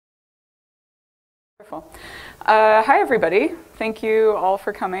Wonderful. Hi, everybody. Thank you all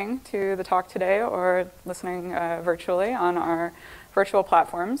for coming to the talk today or listening virtually on our virtual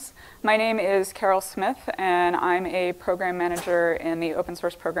platforms. My name is Carol Smith, and I'm a program manager in the Open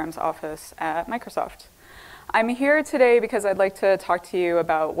Source Programs Office at Microsoft. I'm here today because I'd like to talk to you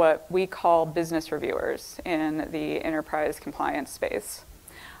about what we call business reviewers in the enterprise compliance space.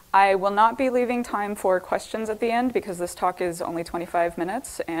 I will not be leaving time for questions at the end because this talk is only 25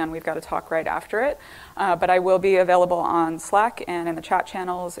 minutes and we've got a talk right after it. But I will be available on Slack and in the chat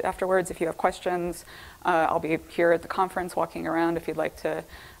channels afterwards if you have questions. I'll be here at the conference walking around if you'd like to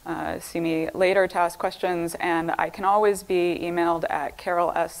see me later to ask questions. And I can always be emailed at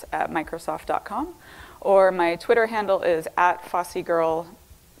carols@microsoft.com, or my Twitter handle is @FosseGirl,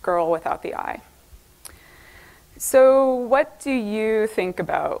 girl without the I. So what do you think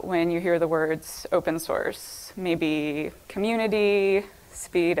about when you hear the words open source? Maybe community,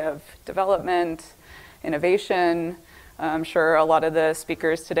 speed of development, innovation. I'm sure a lot of the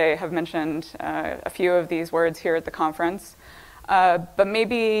speakers today have mentioned a few of these words here at the conference. But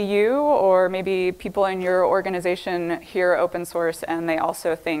maybe you or maybe people in your organization hear open source and they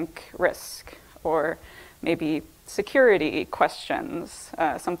also think risk, or maybe security questions,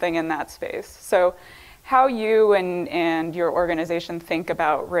 something in that space. So how you and your organization think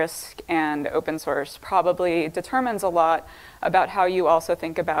about risk and open source probably determines a lot about how you also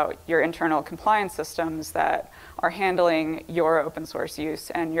think about your internal compliance systems that are handling your open source use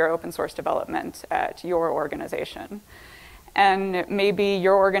and your open source development at your organization. And maybe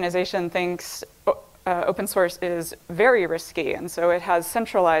your organization thinks open source is very risky, and so it has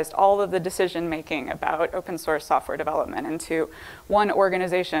centralized all of the decision making about open source software development into one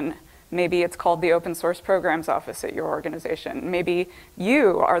organization. Maybe it's called the Open Source Programs Office at your organization. Maybe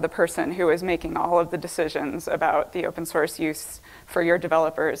you are the person who is making all of the decisions about the open source use for your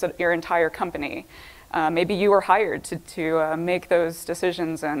developers at your entire company. Maybe you were hired to make those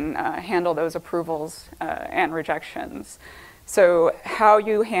decisions and handle those approvals and rejections. So how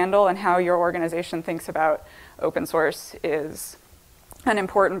you handle and how your organization thinks about open source is an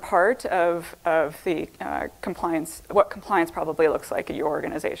important part of the compliance, what compliance probably looks like at your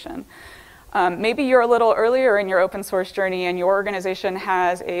organization. Maybe you're a little earlier in your open source journey and your organization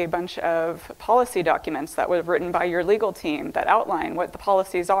has a bunch of policy documents that were written by your legal team that outline what the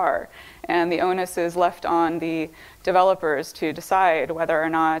policies are. And the onus is left on the developers to decide whether or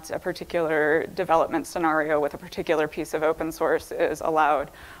not a particular development scenario with a particular piece of open source is allowed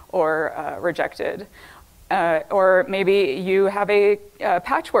or rejected. Or maybe you have a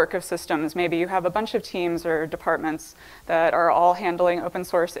patchwork of systems. Maybe you have a bunch of teams or departments that are all handling open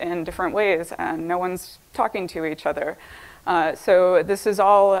source in different ways and no one's talking to each other. So this is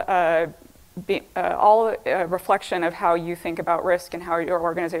all a reflection of how you think about risk and how your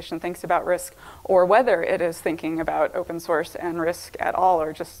organization thinks about risk, or whether it is thinking about open source and risk at all,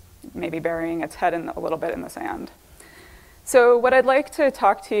 or just maybe burying its head a little bit in the sand. So what I'd like to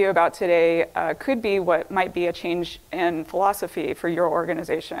talk to you about today could be what might be a change in philosophy for your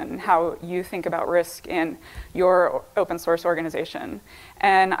organization, how you think about risk in your open source organization.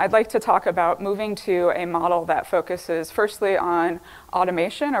 And I'd like to talk about moving to a model that focuses firstly on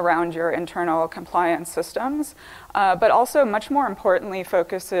automation around your internal compliance systems, but also much more importantly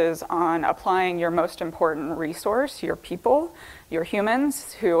focuses on applying your most important resource, your people, your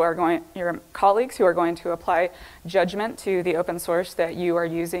humans your colleagues who are going to apply judgment to the open source that you are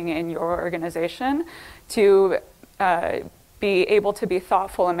using in your organization to be able to be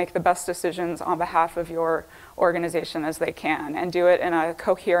thoughtful and make the best decisions on behalf of your organization as they can, and do it in a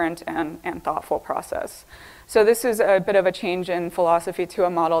coherent and thoughtful process. So this is a bit of a change in philosophy to a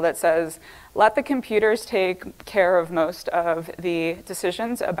model that says, let the computers take care of most of the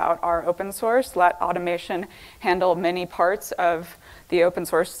decisions about our open source, let automation handle many parts of the open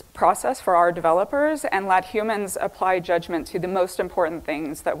source process for our developers, and let humans apply judgment to the most important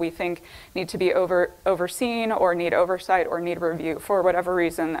things that we think need to be overseen or need oversight or need review for whatever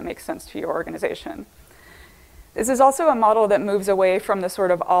reason that makes sense to your organization. This is also a model that moves away from the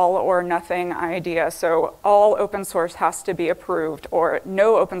sort of all or nothing idea. So all open source has to be approved, or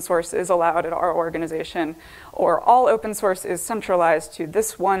no open source is allowed at our organization, or all open source is centralized to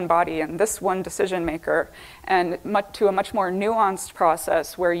this one body and this one decision maker, and to a much more nuanced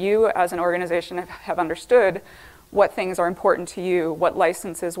process where you as an organization have understood what things are important to you, what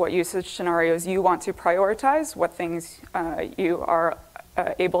licenses, what usage scenarios you want to prioritize, what things you are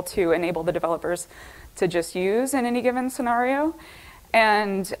able to enable the developers to just use in any given scenario.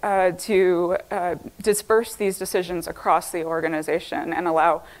 and to disperse these decisions across the organization and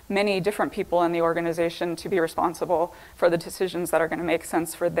allow many different people in the organization to be responsible for the decisions that are going to make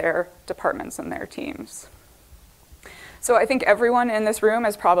sense for their departments and their teams. So I think everyone in this room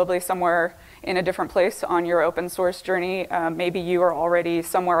is probably somewhere in a different place on your open source journey. Maybe you are already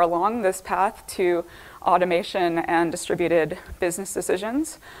somewhere along this path to automation and distributed business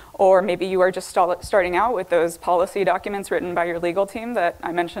decisions, or maybe you are just starting out with those policy documents written by your legal team that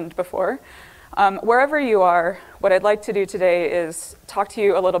I mentioned before. Wherever you are, what I'd like to do today is talk to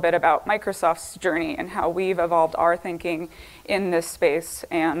you a little bit about Microsoft's journey and how we've evolved our thinking in this space,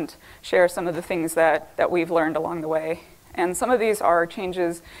 and share some of the things that we've learned along the way. And some of these are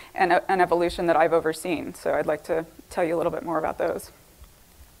changes and an evolution that I've overseen, so I'd like to tell you a little bit more about those.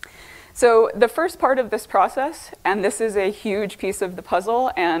 So the first part of this process, and this is a huge piece of the puzzle,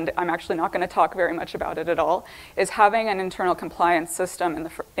 and I'm actually not going to talk very much about it at all, is having an internal compliance system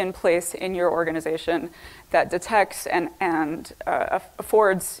in place in your organization that detects and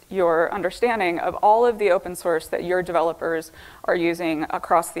affords your understanding of all of the open source that your developers are using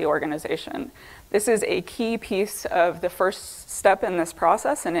across the organization. This is a key piece of the first step in this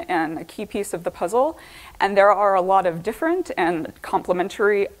process, and a key piece of the puzzle. And there are a lot of different and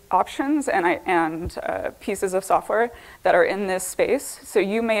complementary options and pieces of software that are in this space. So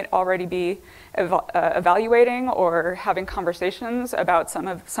you may already be evaluating or having conversations about some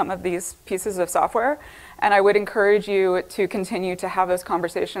of these pieces of software. And I would encourage you to continue to have those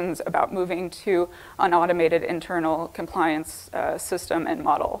conversations about moving to an automated internal compliance system and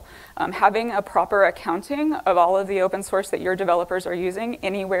model. Having a proper accounting of all of the open source that your developers are using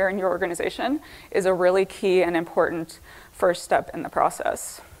anywhere in your organization is a really key and important first step in the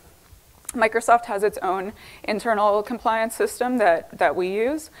process. Microsoft has its own internal compliance system that we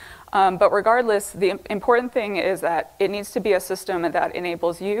use. But regardless, the important thing is that it needs to be a system that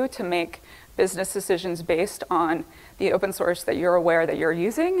enables you to make business decisions based on the open source that you're aware that you're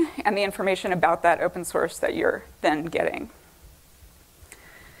using and the information about that open source that you're then getting.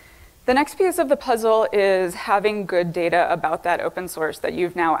 The next piece of the puzzle is having good data about that open source that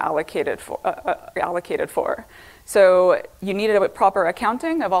you've now allocated for. So you need a proper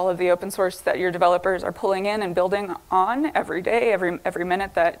accounting of all of the open source that your developers are pulling in and building on every day, every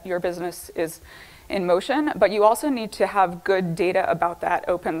minute that your business is in motion, but you also need to have good data about that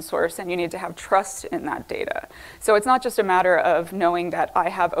open source, and you need to have trust in that data. So it's not just a matter of knowing that I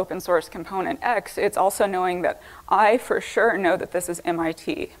have open source component X, it's also knowing that I for sure know that this is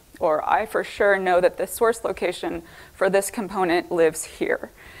MIT, or I for sure know that the source location for this component lives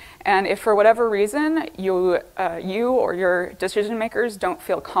here. And if for whatever reason you or your decision makers don't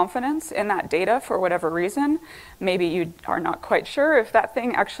feel confidence in that data for whatever reason, maybe you are not quite sure if that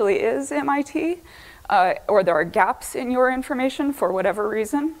thing actually is MIT, or there are gaps in your information for whatever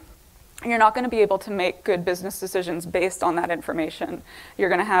reason, you're not going to be able to make good business decisions based on that information. You're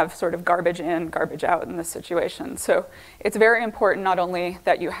going to have sort of garbage in, garbage out in this situation. So it's very important not only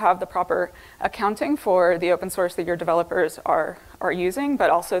that you have the proper accounting for the open source that your developers are using, but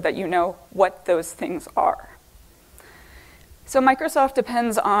also that you know what those things are. So Microsoft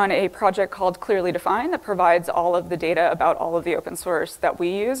depends on a project called Clearly Defined that provides all of the data about all of the open source that we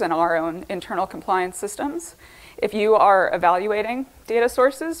use in our own internal compliance systems. If you are evaluating data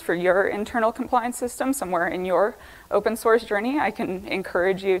sources for your internal compliance system somewhere in your open source journey, I can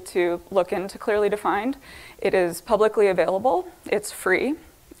encourage you to look into Clearly Defined. It is publicly available, it's free,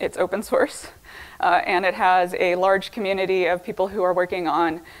 it's open source, and it has a large community of people who are working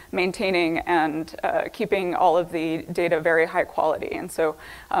on maintaining and keeping all of the data very high quality. And so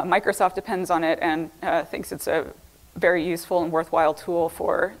Microsoft depends on it and thinks it's a very useful and worthwhile tool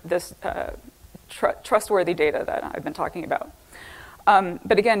for this trustworthy data that I've been talking about.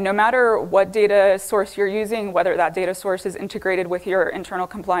 But again, no matter what data source you're using, whether that data source is integrated with your internal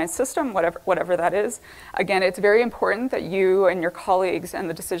compliance system, whatever that is, again, it's very important that you and your colleagues and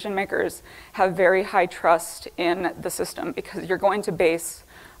the decision makers have very high trust in the system, because you're going to base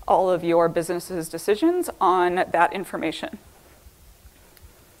all of your business's decisions on that information.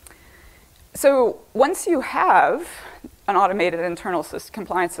 So once you have an automated internal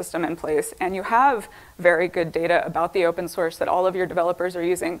compliance system in place, and you have very good data about the open source that all of your developers are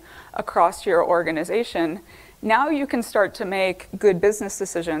using across your organization, now you can start to make good business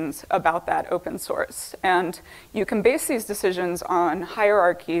decisions about that open source. And you can base these decisions on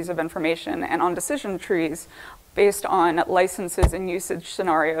hierarchies of information and on decision trees based on licenses and usage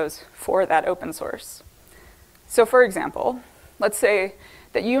scenarios for that open source. So for example, let's say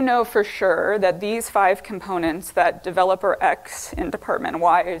that you know for sure that these 5 components that developer X in department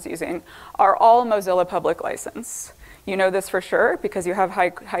Y is using are all Mozilla public license. You know this for sure because you have high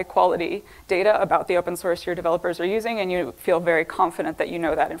quality data about the open source your developers are using, and you feel very confident that you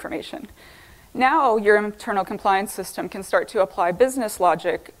know that information. Now your internal compliance system can start to apply business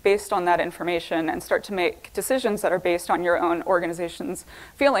logic based on that information and start to make decisions that are based on your own organization's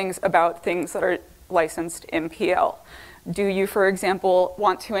feelings about things that are licensed MPL. Do you, for example,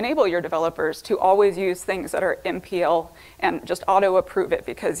 want to enable your developers to always use things that are MPL and just auto-approve it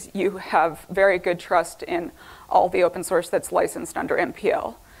because you have very good trust in all the open source that's licensed under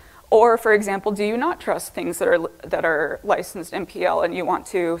MPL? Or, for example, do you not trust things that are licensed MPL and you want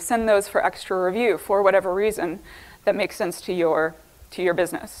to send those for extra review for whatever reason that makes sense to your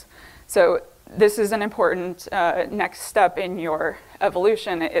business? So this is an important next step in your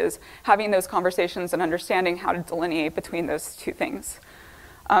evolution, is having those conversations and understanding how to delineate between those two things.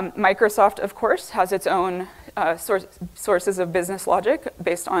 Microsoft, of course, has its own sources of business logic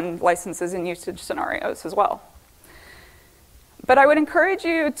based on licenses and usage scenarios as well. But I would encourage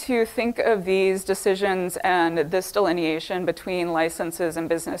you to think of these decisions and this delineation between licenses and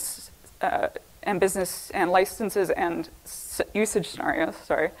business and licenses and usage scenarios,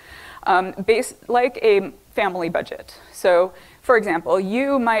 based like a family budget. So, for example,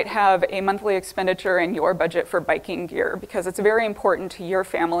 you might have a monthly expenditure in your budget for biking gear because it's very important to your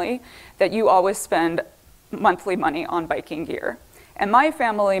family that you always spend monthly money on biking gear. And my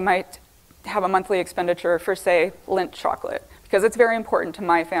family might have a monthly expenditure for, say, Lindt chocolate, because it's very important to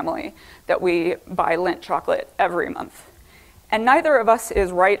my family that we buy Lindt chocolate every month. And neither of us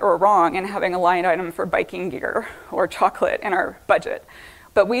is right or wrong in having a line item for biking gear or chocolate in our budget.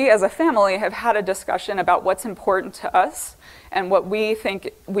 But we as a family have had a discussion about what's important to us and what we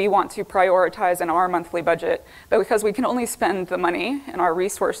think we want to prioritize in our monthly budget, but because we can only spend the money and our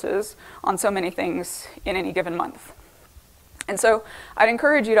resources on so many things in any given month. And so I'd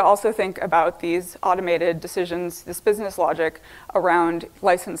encourage you to also think about these automated decisions, this business logic around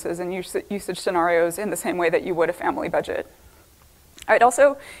licenses and usage scenarios in the same way that you would a family budget. I'd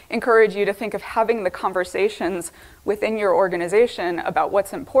also encourage you to think of having the conversations within your organization about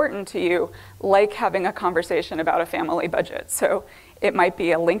what's important to you, like having a conversation about a family budget. So it might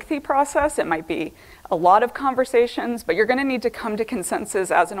be a lengthy process, it might be a lot of conversations, but you're going to need to come to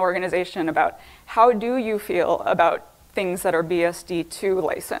consensus as an organization about how do you feel about things that are BSD2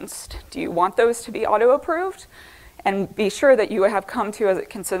 licensed. Do you want those to be auto-approved? And be sure that you have come to a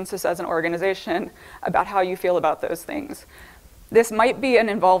consensus as an organization about how you feel about those things. This might be an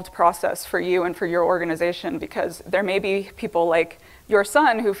involved process for you and for your organization because there may be people like your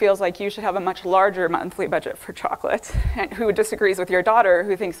son who feels like you should have a much larger monthly budget for chocolate, and who disagrees with your daughter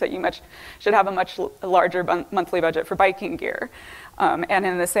who thinks that you should have a much larger monthly budget for biking gear. And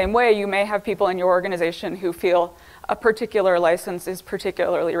in the same way, you may have people in your organization who feel a particular license is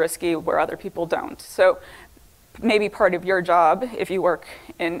particularly risky where other people don't. So maybe part of your job, if you work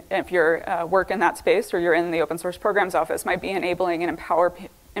in that space or you're in the open source programs office, might be enabling and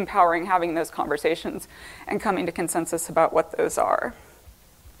empowering having those conversations and coming to consensus about what those are.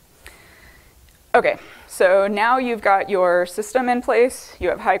 Okay, so now you've got your system in place, you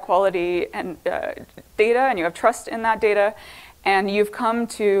have high quality and data, and you have trust in that data, and you've come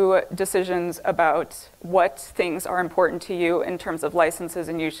to decisions about what things are important to you in terms of licenses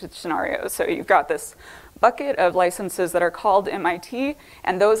and usage scenarios. So you've got this bucket of licenses that are called MIT,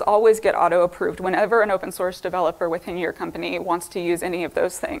 and those always get auto-approved whenever an open source developer within your company wants to use any of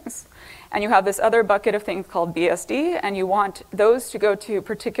those things. And you have this other bucket of things called BSD, and you want those to go to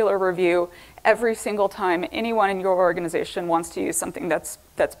particular review every single time anyone in your organization wants to use something that's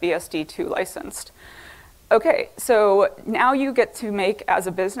BSD2 licensed. Okay, so now you get to make, as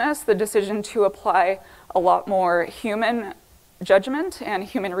a business, the decision to apply a lot more human judgment and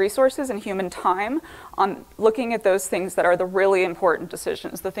human resources and human time on looking at those things that are the really important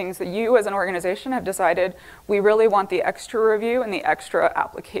decisions, the things that you as an organization have decided we really want the extra review and the extra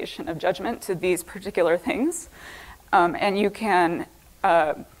application of judgment to these particular things. And you can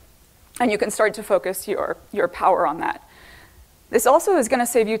start to focus your power on that. This also is going to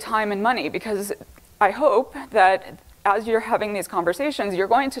save you time and money, because I hope that as you're having these conversations, you're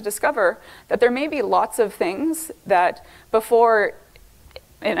going to discover that there may be lots of things that before,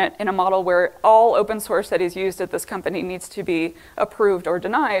 in a model where all open source that is used at this company needs to be approved or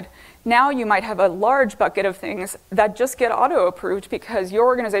denied, now you might have a large bucket of things that just get auto-approved because your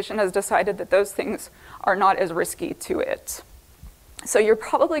organization has decided that those things are not as risky to it. So you're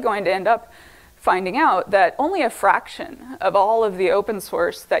probably going to end up finding out that only a fraction of all of the open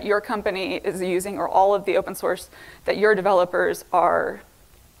source that your company is using, or all of the open source that your developers are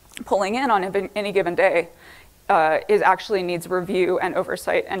pulling in on any given day, actually needs review and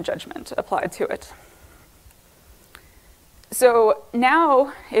oversight and judgment applied to it. So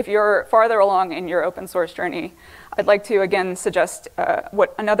now, if you're farther along in your open source journey, I'd like to again suggest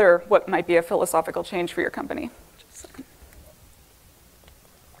what might be a philosophical change for your company. Just a second.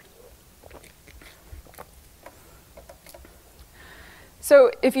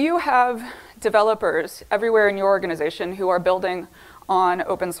 So if you have developers everywhere in your organization who are building on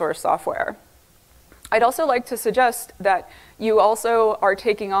open source software, I'd also like to suggest that you also are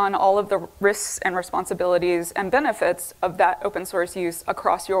taking on all of the risks and responsibilities and benefits of that open source use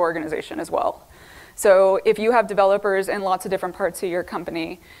across your organization as well. So if you have developers in lots of different parts of your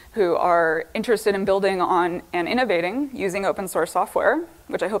company who are interested in building on and innovating using open source software,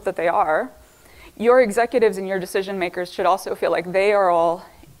 which I hope that they are, your executives and your decision makers should also feel like they are all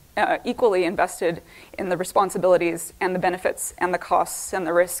equally invested in the responsibilities and the benefits and the costs and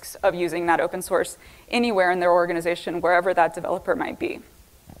the risks of using that open source anywhere in their organization, wherever that developer might be.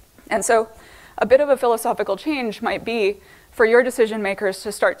 And so a bit of a philosophical change might be for your decision makers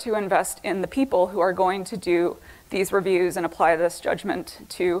to start to invest in the people who are going to do these reviews and apply this judgment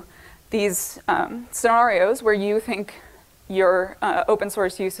to these scenarios where you think your open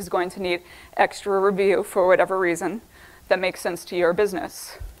source use is going to need extra review for whatever reason that makes sense to your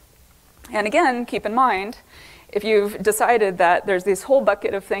business. And again, keep in mind, if you've decided that there's this whole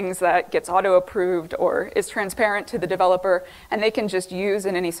bucket of things that gets auto-approved or is transparent to the developer and they can just use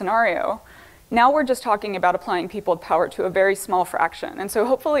in any scenario, now we're just talking about applying people power to a very small fraction. And so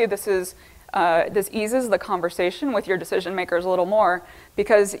hopefully this eases the conversation with your decision makers a little more,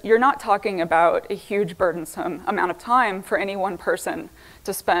 because you're not talking about a huge burdensome amount of time for any one person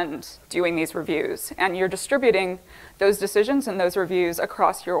to spend doing these reviews, and you're distributing those decisions and those reviews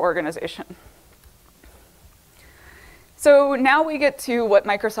across your organization. So now we get to what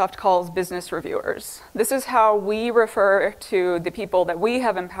Microsoft calls business reviewers. This is how we refer to the people that we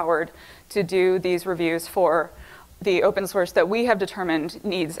have empowered to do these reviews for the open source that we have determined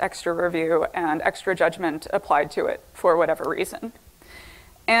needs extra review and extra judgment applied to it for whatever reason.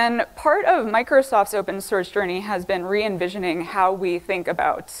 And part of Microsoft's open source journey has been re-envisioning how we think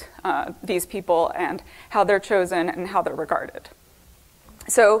about these people and how they're chosen and how they're regarded.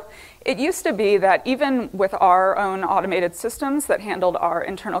 So it used to be that even with our own automated systems that handled our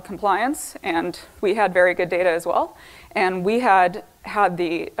internal compliance, and we had very good data as well, and we had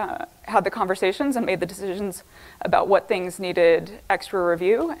the conversations and made the decisions about what things needed extra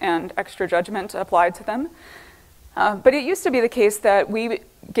review and extra judgment applied to them. But it used to be the case that we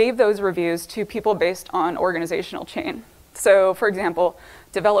gave those reviews to people based on organizational chain. So for example,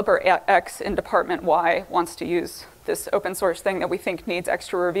 developer X in department Y wants to use this open source thing that we think needs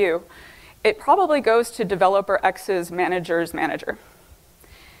extra review. It probably goes to developer X's manager's manager.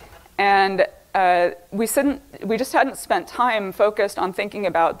 And we just hadn't spent time focused on thinking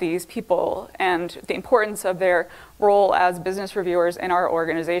about these people and the importance of their role as business reviewers in our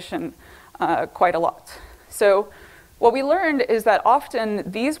organization quite a lot. So what we learned is that often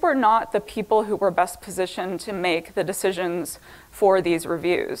these were not the people who were best positioned to make the decisions for these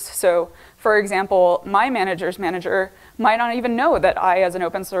reviews. So for example, my manager's manager might not even know that I, as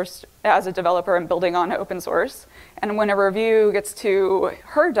a developer, am building on open source. And when a review gets to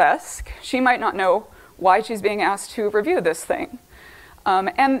her desk, she might not know why she's being asked to review this thing.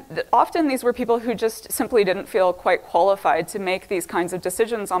 And often these were people who just simply didn't feel quite qualified to make these kinds of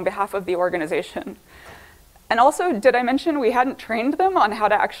decisions on behalf of the organization. And also, did I mention we hadn't trained them on how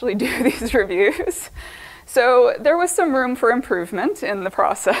to actually do these reviews? So there was some room for improvement in the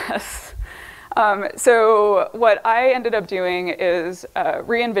process. So what I ended up doing is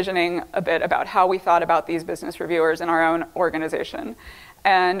re-envisioning a bit about how we thought about these business reviewers in our own organization.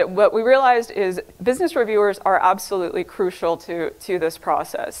 And what we realized is business reviewers are absolutely crucial to this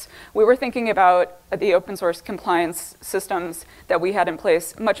process. We were thinking about the open source compliance systems that we had in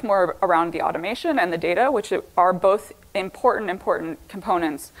place much more around the automation and the data, which are both important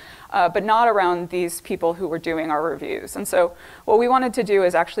components, but not around these people who were doing our reviews. And so what we wanted to do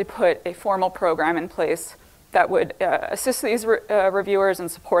is actually put a formal program in place that would assist these reviewers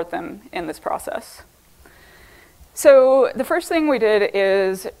and support them in this process. So the first thing we did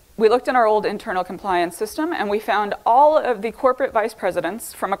is we looked in our old internal compliance system and we found all of the corporate vice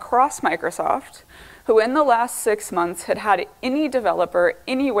presidents from across Microsoft who in the last 6 months had had any developer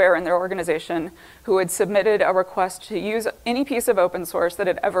anywhere in their organization who had submitted a request to use any piece of open source that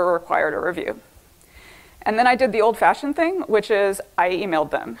had ever required a review. And then I did the old-fashioned thing, which is I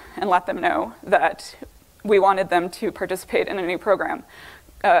emailed them and let them know that we wanted them to participate in a new program.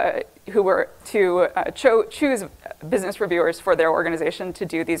 Who were to choose business reviewers for their organization to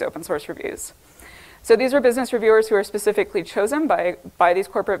do these open source reviews. So these were business reviewers who were specifically chosen by these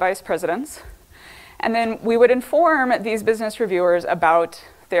corporate vice presidents. And then we would inform these business reviewers about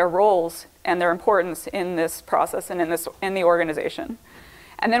their roles and their importance in this process and in the organization.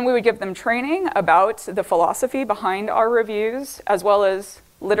 And then we would give them training about the philosophy behind our reviews, as well as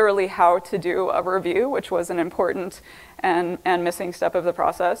literally how to do a review, which was an important and missing step of the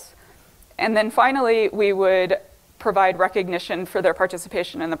process. And then finally, we would provide recognition for their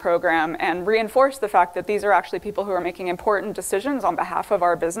participation in the program and reinforce the fact that these are actually people who are making important decisions on behalf of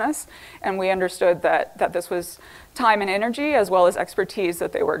our business. And we understood that this was time and energy as well as expertise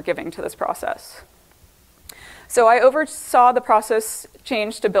that they were giving to this process. So I oversaw the process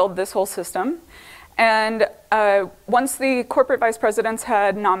change to build this whole system. And once the corporate vice presidents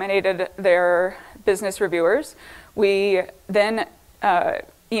had nominated their business reviewers, we then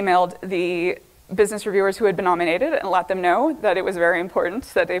emailed the business reviewers who had been nominated and let them know that it was very important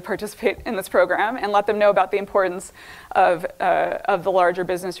that they participate in this program, and let them know about the importance of the larger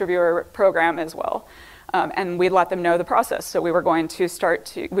business reviewer program as well. And we let them know the process. So we were going to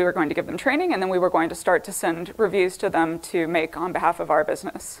give them training, and then we were going to start to send reviews to them to make on behalf of our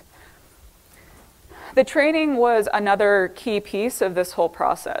business. The training was another key piece of this whole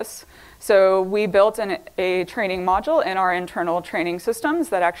process. So we built a training module in our internal training systems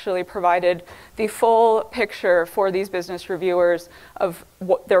that actually provided the full picture for these business reviewers of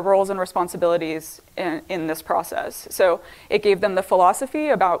what their roles and responsibilities in this process. So it gave them the philosophy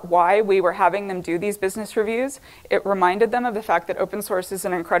about why we were having them do these business reviews. It reminded them of the fact that open source is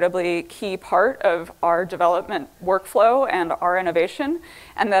an incredibly key part of our development workflow and our innovation,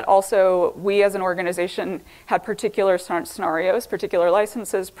 and that also we as an organization had particular scenarios, particular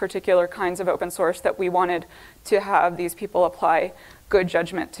licenses, particular kinds of open source that we wanted to have these people apply good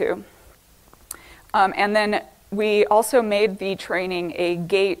judgment to. And then we also made the training a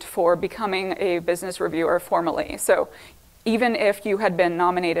gate for becoming a business reviewer formally. So even if you had been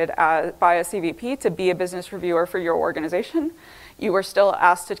nominated by a CVP to be a business reviewer for your organization, you were still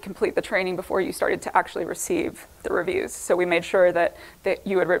asked to complete the training before you started to actually receive the reviews. So we made sure that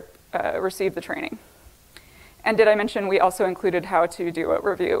you would receive the training. And did I mention we also included how to do a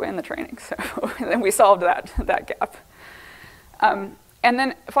review in the training? So then we solved that gap. And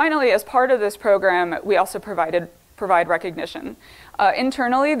then finally, as part of this program, we also provide recognition.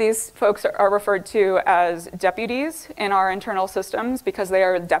 Internally, these folks are referred to as deputies in our internal systems because they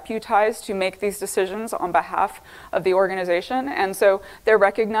are deputized to make these decisions on behalf of the organization. And so they're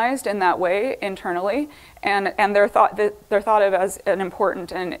recognized in that way internally, and they're thought of as an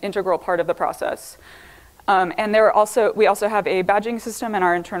important and integral part of the process. And we also have a badging system in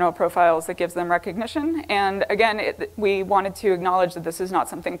our internal profiles that gives them recognition. And again, we wanted to acknowledge that this is not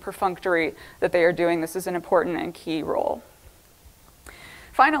something perfunctory that they are doing. This is an important and key role.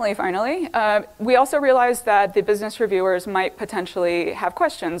 Finally, we also realized that the business reviewers might potentially have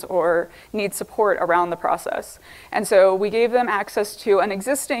questions or need support around the process. And so we gave them access to an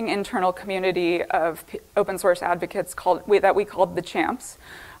existing internal community of open source advocates that we called the Champs,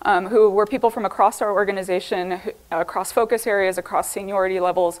 who were people from across our organization, across focus areas, across seniority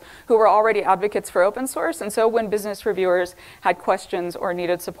levels, who were already advocates for open source. And so when business reviewers had questions or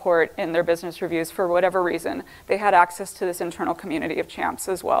needed support in their business reviews for whatever reason, they had access to this internal community of champs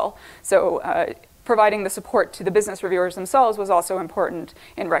as well. So providing the support to the business reviewers themselves was also important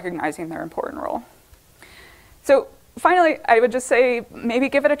in recognizing their important role. So finally, I would just say maybe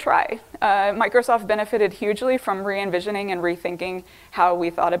give it a try. Microsoft benefited hugely from re-envisioning and rethinking how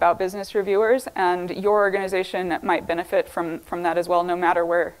we thought about business reviewers, and your organization might benefit from that as well, no matter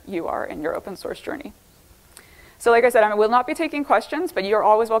where you are in your open source journey. So like I said, I will not be taking questions, but you're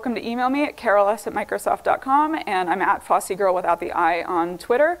always welcome to email me at carols@microsoft.com, and I'm at FosseGirl without the I on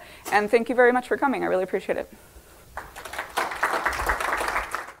Twitter. And thank you very much for coming. I really appreciate it.